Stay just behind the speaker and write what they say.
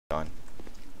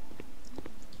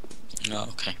Oh,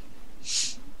 okay.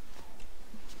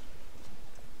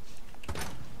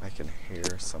 I can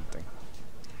hear something.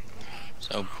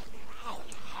 So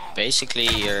basically,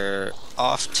 you're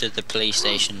off to the police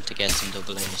station to get some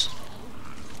double A's.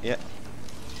 Yeah.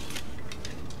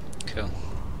 Cool.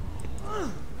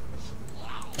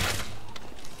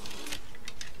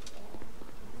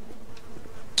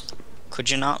 Could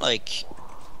you not, like,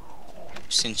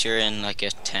 since you're in like a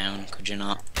town, could you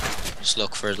not just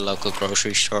look for the local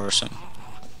grocery store or something?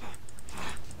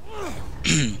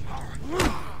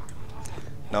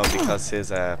 No, because his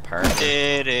partner.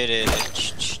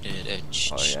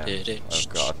 Oh yeah. Oh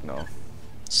god, no.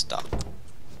 Stop.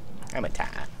 I'm a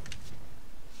tad.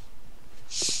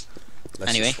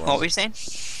 Anyway, what were you saying?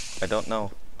 I don't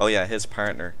know. Oh yeah, his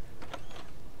partner.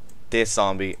 This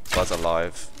zombie was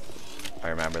alive. I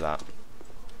remember that.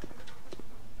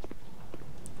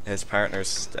 His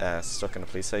partner's stuck in a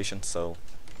police station, so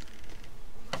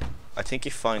I think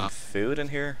you find food in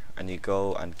here and you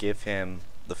go and give him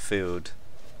the food,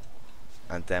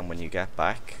 and then when you get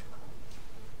back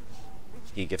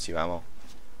he gives you ammo.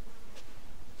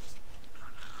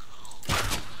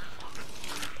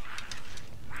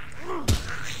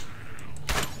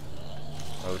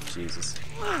 Oh Jesus.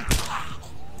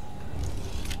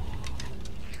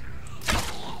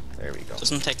 There we go.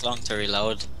 Doesn't take long to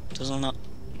reload, does it not?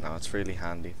 No, it's really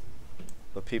handy,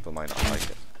 but people might not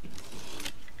like it.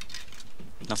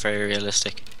 Not very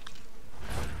realistic.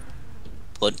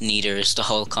 But neither is the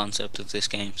whole concept of this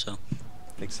game, so.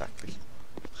 Exactly.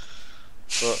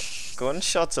 But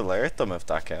gunshots alert them if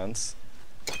that counts.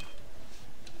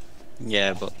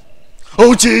 Yeah, but.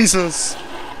 Oh Jesus!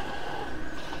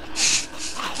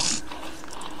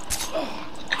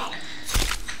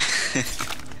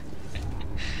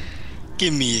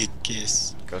 Give me a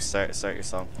kiss. Go start your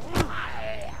song.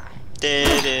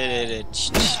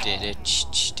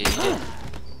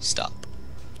 Stop.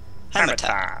 Hammer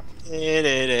time.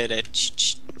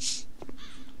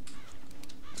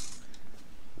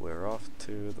 We're off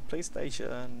to the police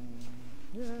station.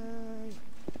 Yay!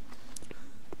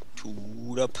 To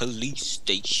the police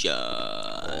station.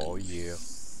 Oh yeah.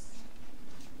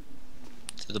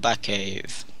 To the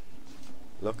Batcave.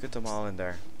 Look at them all in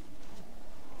there.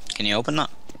 Can you open that?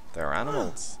 They're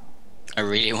animals. I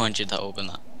really want you to open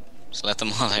that. Just let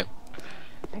them all out.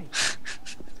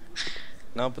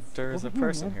 No, but there's a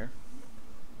person here.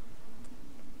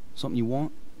 Something you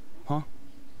want? Huh?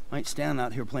 I ain't standing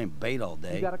out here playing bait all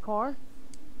day. You got a car?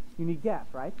 You need gas,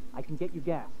 right? I can get you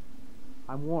gas.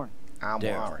 I'm Warren. I'm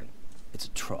Daryl. Warren. It's a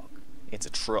truck. It's a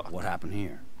truck. What happened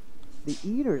here? The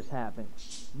Eaters happened.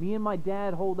 Me and my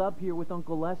dad holed up here with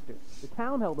Uncle Lester. The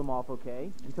town held him off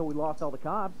okay, until we lost all the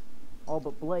cops. All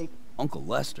but Blake. Uncle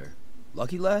Lester?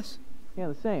 Lucky Les? Yeah,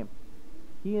 the same.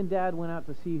 He and Dad went out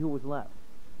to see who was left.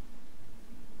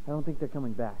 I don't think they're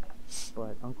coming back.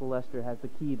 But Uncle Lester has the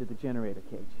key to the generator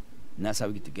cage. And that's how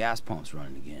we get the gas pumps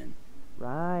running again.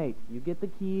 Right. You get the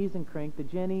keys and crank the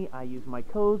Jenny. I use my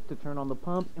codes to turn on the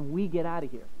pumps, and we get out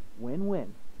of here.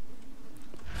 Win-win.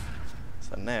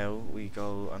 So now we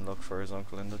go and look for his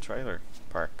uncle in the trailer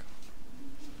park.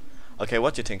 Okay,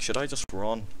 what do you think? Should I just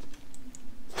run?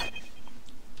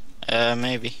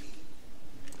 Maybe.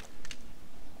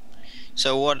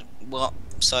 So what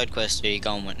side quest are you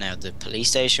going with now? The police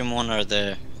station one or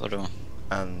the other one?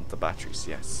 And the batteries,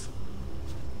 yes.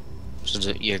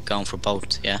 So you're going for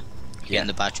both, yeah? You're getting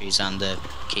the batteries and the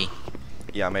key.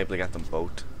 Yeah, I'm able to get them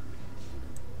both.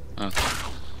 Okay.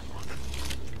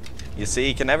 You see,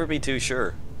 you can never be too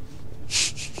sure.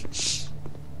 So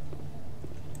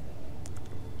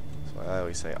I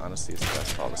always say honesty is the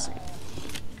best policy.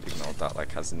 Even though that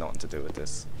like has nothing to do with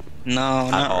this. No,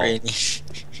 At not all. really.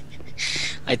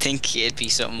 I think it'd be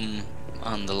something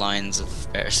on the lines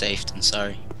of better safe than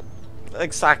sorry.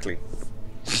 Exactly.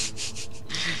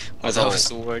 Were those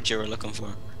the words you were looking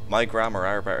for? My grammar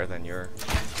are better than your.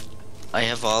 I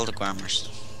have all the grammars.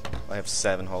 I have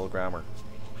 7 whole grammar.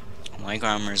 My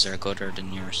grammars are gooder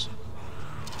than yours.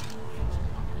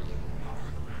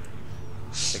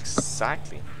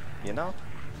 Exactly. You know?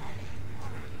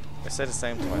 I say the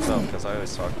same to myself because I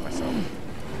always talk to myself.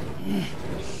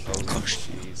 Oh gosh,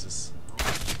 Jesus.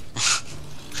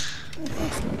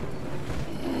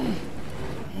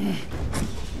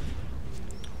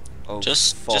 Oh,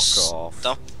 Just off.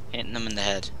 stop hitting them in the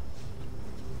head.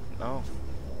 No.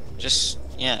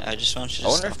 Yeah, I just want you I to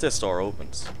wonder stop. if this door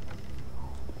opens.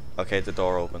 Okay, the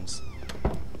door opens.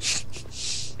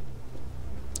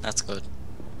 That's good.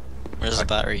 Where's the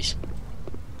batteries?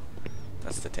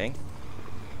 That's the thing.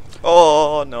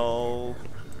 Oh no.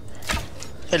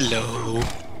 Hello.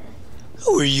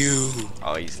 Who are you?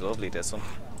 Oh, he's lovely, this one.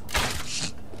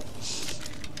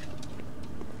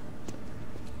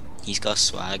 He's got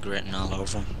swag written all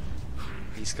over him.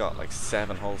 He's got like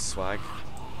 7 whole swag.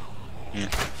 Yeah.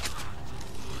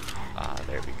 Ah,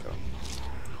 there we go.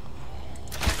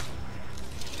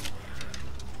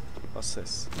 What's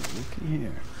this? Look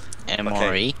here. MRE.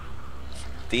 Okay.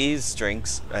 These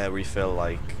drinks refill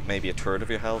like maybe a third of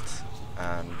your health,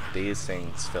 and these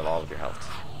things fill all of your health.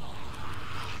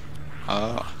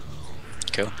 Oh.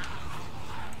 Cool.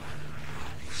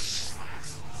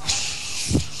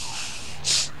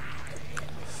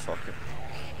 Fuck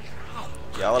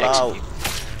it. YOLO!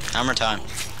 Hammer time.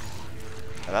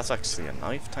 That's actually a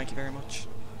knife, thank you very much.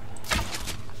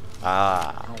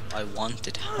 Ah. Oh, I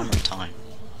wanted hammer time.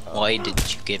 Why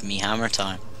didn't you give me hammer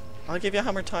time? I'll give you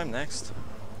hammer time next.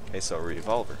 Okay, so a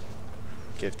revolver.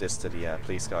 Give this to the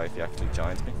police guy if he actually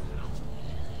joins me.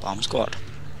 Bomb squad.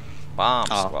 Bomb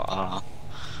squad.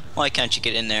 Why can't you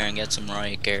get in there and get some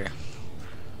riot gear?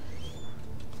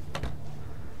 Okay,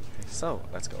 so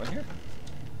let's go in here.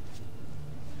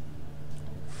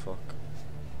 Fuck.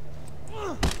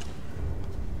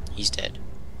 He's dead.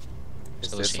 Is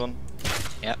So this he? one?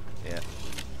 Yep. Yeah.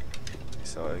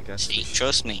 So I guess See,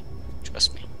 trust me.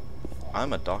 Trust me.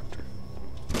 I'm a doctor.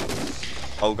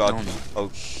 Oh god. No, no. Oh,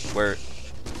 where?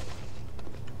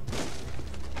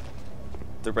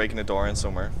 They're breaking a door in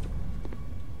somewhere.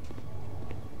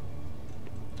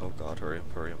 Oh god, hurry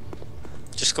up, hurry up.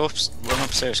 Just go run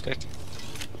upstairs quick.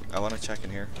 I want to check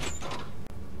in here.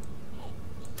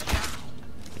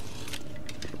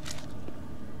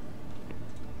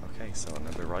 Okay, so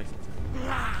another rifle.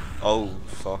 Oh,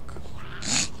 fuck.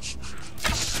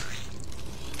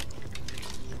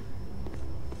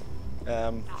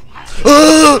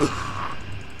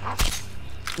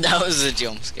 That was a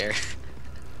jump scare.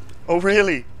 Oh,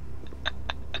 really?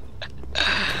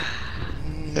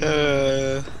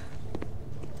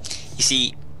 You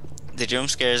see, the jump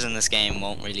scares in this game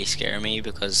won't really scare me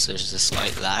because there's a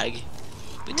slight lag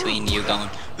between you going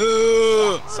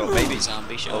So maybe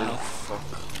zombie showing Oh, up.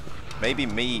 fuck. Maybe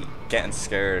me getting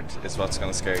scared is what's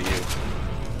gonna scare you.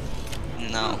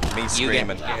 No, Me you screaming.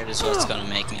 getting scared is what's gonna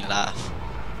make me laugh.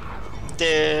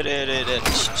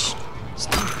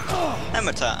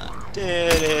 Hammer time.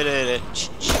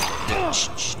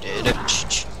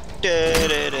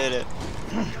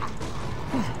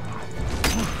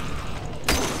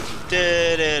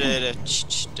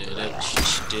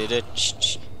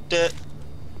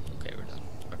 Okay, we're done.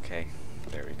 Okay,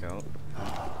 there we go.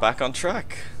 Back on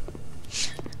track.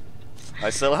 I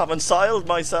still haven't soiled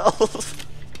myself.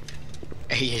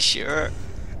 Are you sure?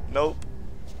 Nope.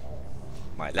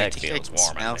 My I leg think I feels can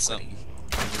warm smell and something.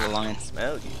 Over the line.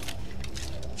 Smell you.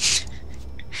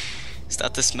 Is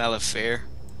that the smell of fear?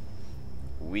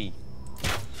 We.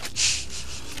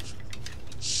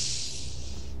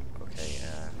 Okay,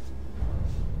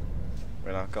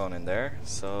 we're not going in there,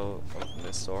 so open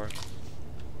this door.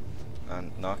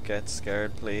 And not get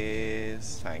scared,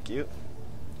 please. Thank you.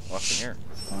 What's in here?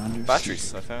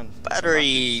 Batteries, I found.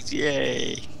 Batteries,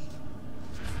 yay!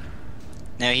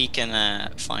 Now he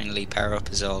can finally power up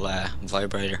his old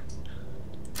vibrator.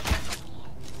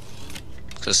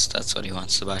 Because that's what he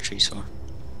wants the batteries for.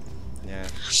 Yeah.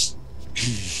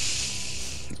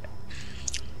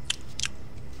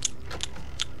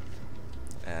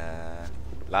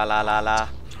 La la la la.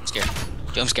 Jump scare.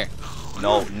 Jump scare.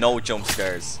 No, no jump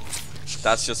scares.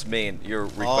 That's just mean. You're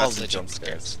requesting jump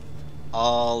scares.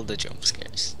 All the jump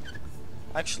scares.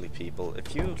 Actually, people,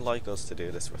 if you'd like us to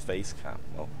do this with face cam,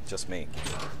 well, just me,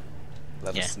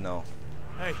 let us know.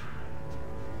 Hey,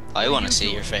 I What want are to you see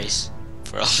doing? your face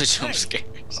for all the jump Hey.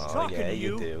 scares. Oh talking yeah, to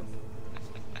you you. do.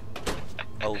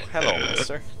 Oh, hello,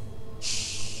 mister.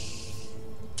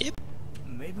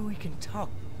 maybe we can talk.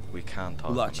 We can talk.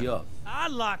 Who locked a you minute. up? I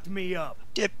locked me up.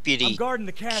 Deputy. I'm guarding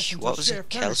the cash until What was it, Sheriff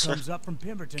Turner Kelser? comes up from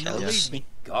Pemberton to Kelser? release me.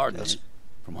 Garden. Yes.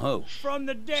 From who? From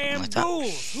the damn like that.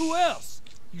 ghouls. Who else?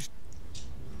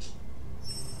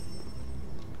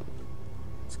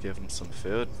 Let's give him some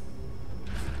food.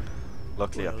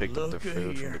 Luckily, I Well, picked up the look food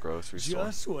from here. the grocery store.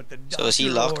 Just what the So is he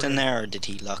doctor locked in ordered. there, or did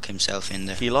he lock himself in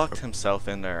there? He locked himself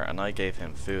in there, and I gave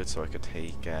him food so I could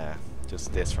take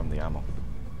just this from the ammo.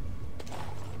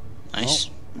 Nice.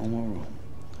 No more room.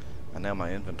 And now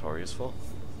my inventory is full.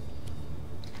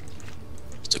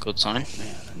 It's a good sign.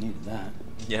 Man, I needed that.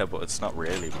 Yeah, but it's not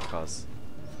really because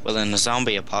Well, in the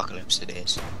zombie apocalypse, it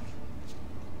is.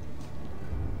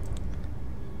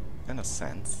 in a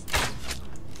sense.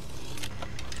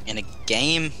 In a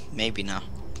game, maybe not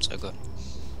so good.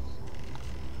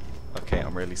 Okay,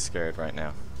 I'm really scared right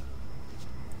now.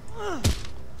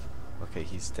 Okay,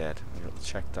 he's dead. We'll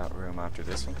check that room after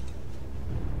this one.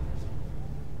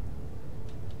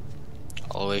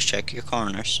 Always check your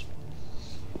corners.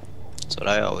 That's what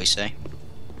I always say.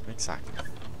 Exactly.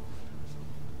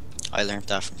 I learned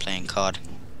that from playing COD.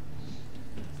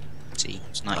 See,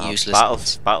 it's not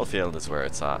useless. Battlefield is where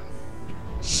it's at.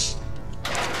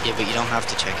 Yeah, but you don't have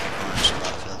to check your corners in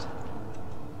Battlefield.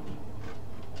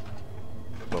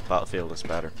 But Battlefield is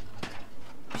better.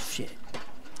 Shit.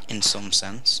 In some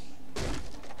sense.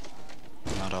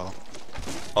 Not all.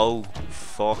 Oh,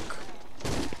 fuck.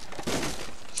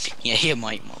 Yeah, you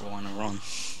might want to run.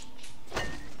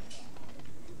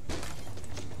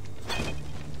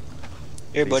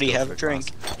 Here, Please buddy, go have for a the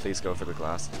drink. glass. Please go for the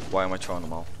glass. Why am I throwing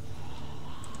them all?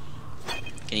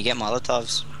 Can you get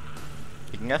Molotovs?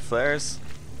 You can get flares.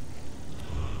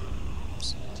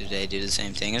 Do they do the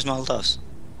same thing as Molotovs?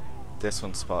 This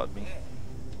one spotted me.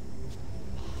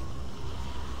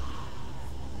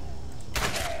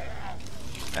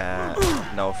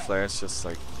 No flares, just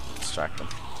like distract them.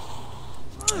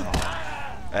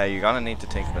 You're gonna need to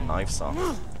think of a knife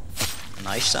song.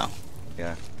 Knife sound.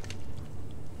 Yeah.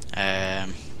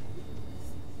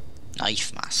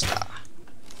 Knife Master.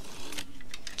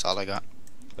 That's all I got.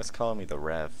 Let's call me the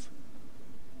Rev.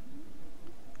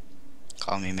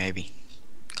 Call me maybe.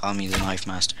 Call me the Knife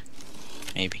Master.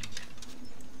 Maybe.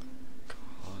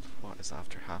 God, what is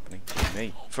after happening to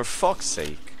me? For fuck's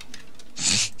sake.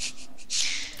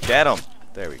 Get him!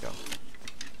 There we go.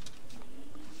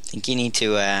 Think you need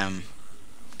to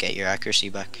get your accuracy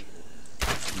back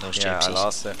from those Yeah, gypsies. I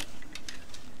lost it.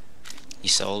 You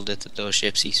sold it to those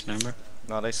gypsies, remember?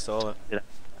 No, they stole it.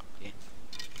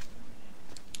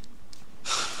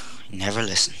 Never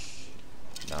listen.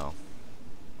 No.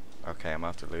 Okay, I'm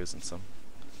after losing some.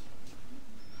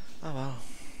 Oh well.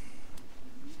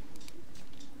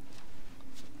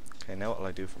 Okay, now what will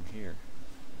I do from here?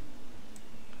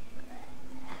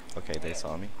 Okay, they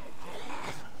saw me.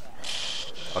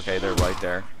 Okay, they're right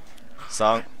there.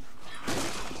 Song.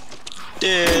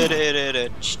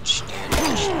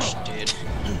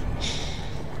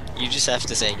 You just have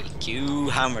to say cue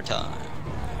hammer time.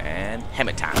 And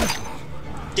hammer time.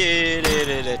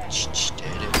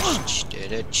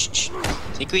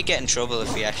 Think we'd get in trouble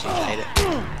if we actually played it.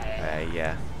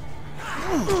 Yeah.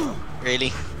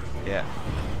 Really? Yeah.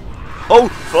 Oh,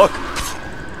 fuck!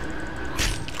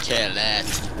 Kill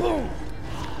it.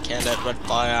 Kill it with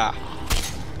fire.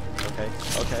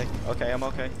 Okay, I'm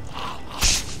okay.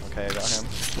 Okay, I got him.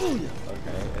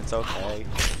 Okay, it's okay.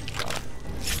 Got him.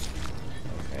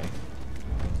 Okay.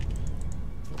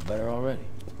 Better already.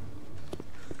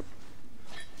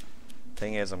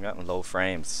 Thing is, I'm getting low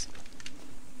frames.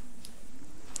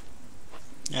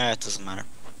 Yeah, it doesn't matter.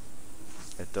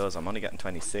 It does, I'm only getting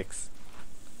 26.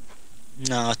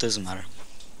 No, it doesn't matter.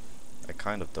 It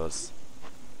kind of does.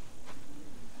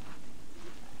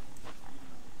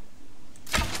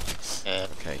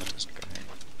 Okay, go ahead.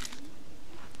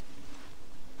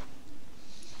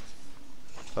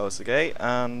 Close the gate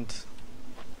and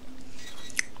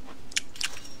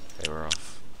they were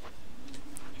off.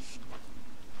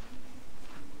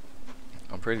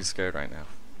 I'm pretty scared right now.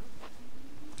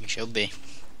 You should be.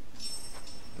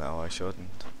 No, I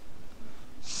shouldn't.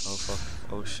 Oh fuck.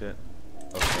 Oh shit.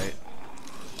 Okay.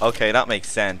 Okay, that makes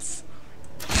sense.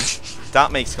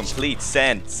 That makes complete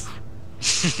sense.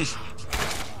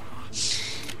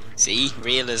 See?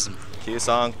 Realism. Cue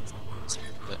song.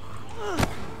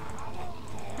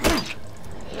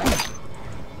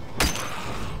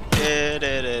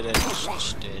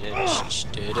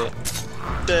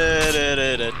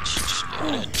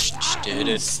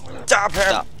 Stop him!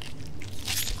 Stop.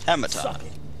 Hammer time.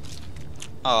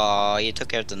 Oh, you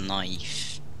took out the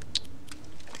knife.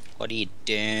 What are you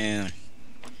doing?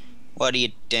 What are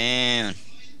you doing?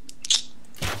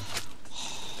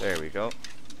 There we go.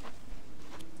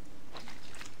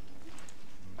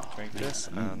 Drink man, this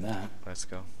I need and that. let's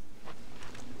go.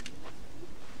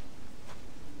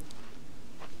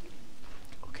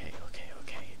 Okay.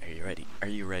 Are you ready? Are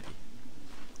you ready?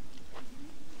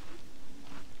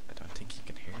 I don't think you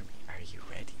can hear me. Are you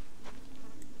ready?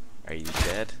 Are you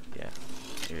dead? Yeah,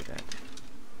 you're dead.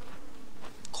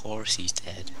 Of course he's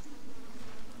dead.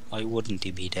 Why wouldn't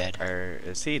he be dead?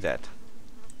 Is he dead?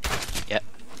 Yep.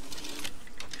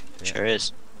 Yeah. Sure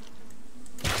is.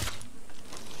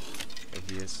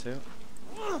 He is too.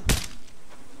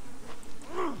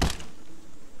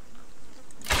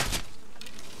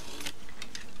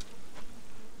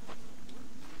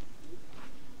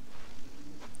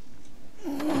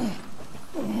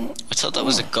 I thought that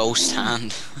was a ghost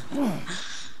hand.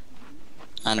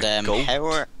 And A goat? how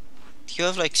are... Do you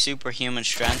have like superhuman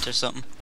strength or something?